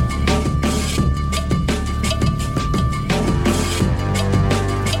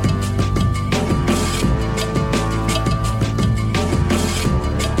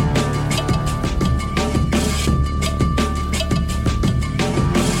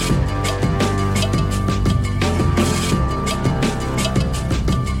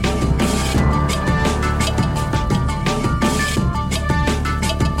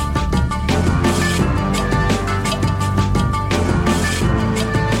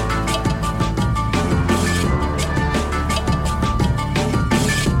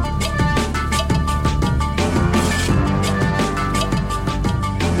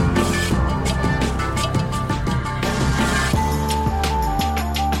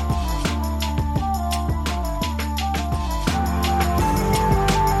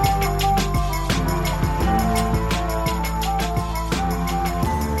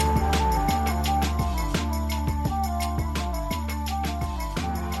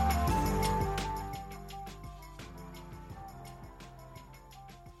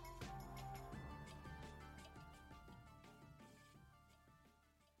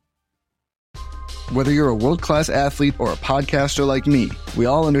 Whether you're a world-class athlete or a podcaster like me, we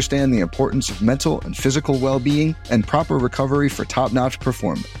all understand the importance of mental and physical well-being and proper recovery for top-notch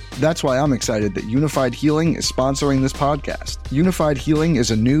performance. That's why I'm excited that Unified Healing is sponsoring this podcast. Unified Healing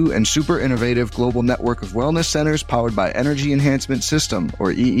is a new and super innovative global network of wellness centers powered by Energy Enhancement System,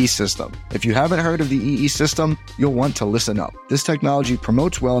 or EE System. If you haven't heard of the EE System, you'll want to listen up. This technology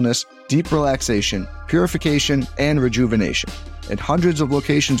promotes wellness, deep relaxation, purification, and rejuvenation. At hundreds of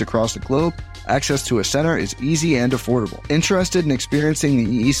locations across the globe, access to a center is easy and affordable. Interested in experiencing the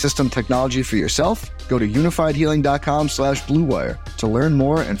EE System technology for yourself? Go to unifiedhealing.com/bluewire to learn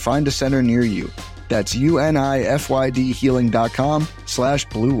more and find a center near you. That's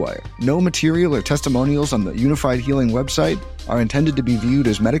unifydhealing.com/bluewire. No material or testimonials on the Unified Healing website are intended to be viewed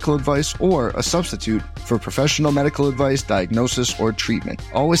as medical advice or a substitute for professional medical advice, diagnosis, or treatment.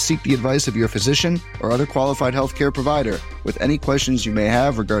 Always seek the advice of your physician or other qualified healthcare provider with any questions you may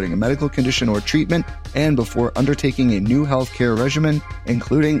have regarding a medical condition or treatment and before undertaking a new healthcare regimen,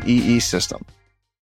 including EE System.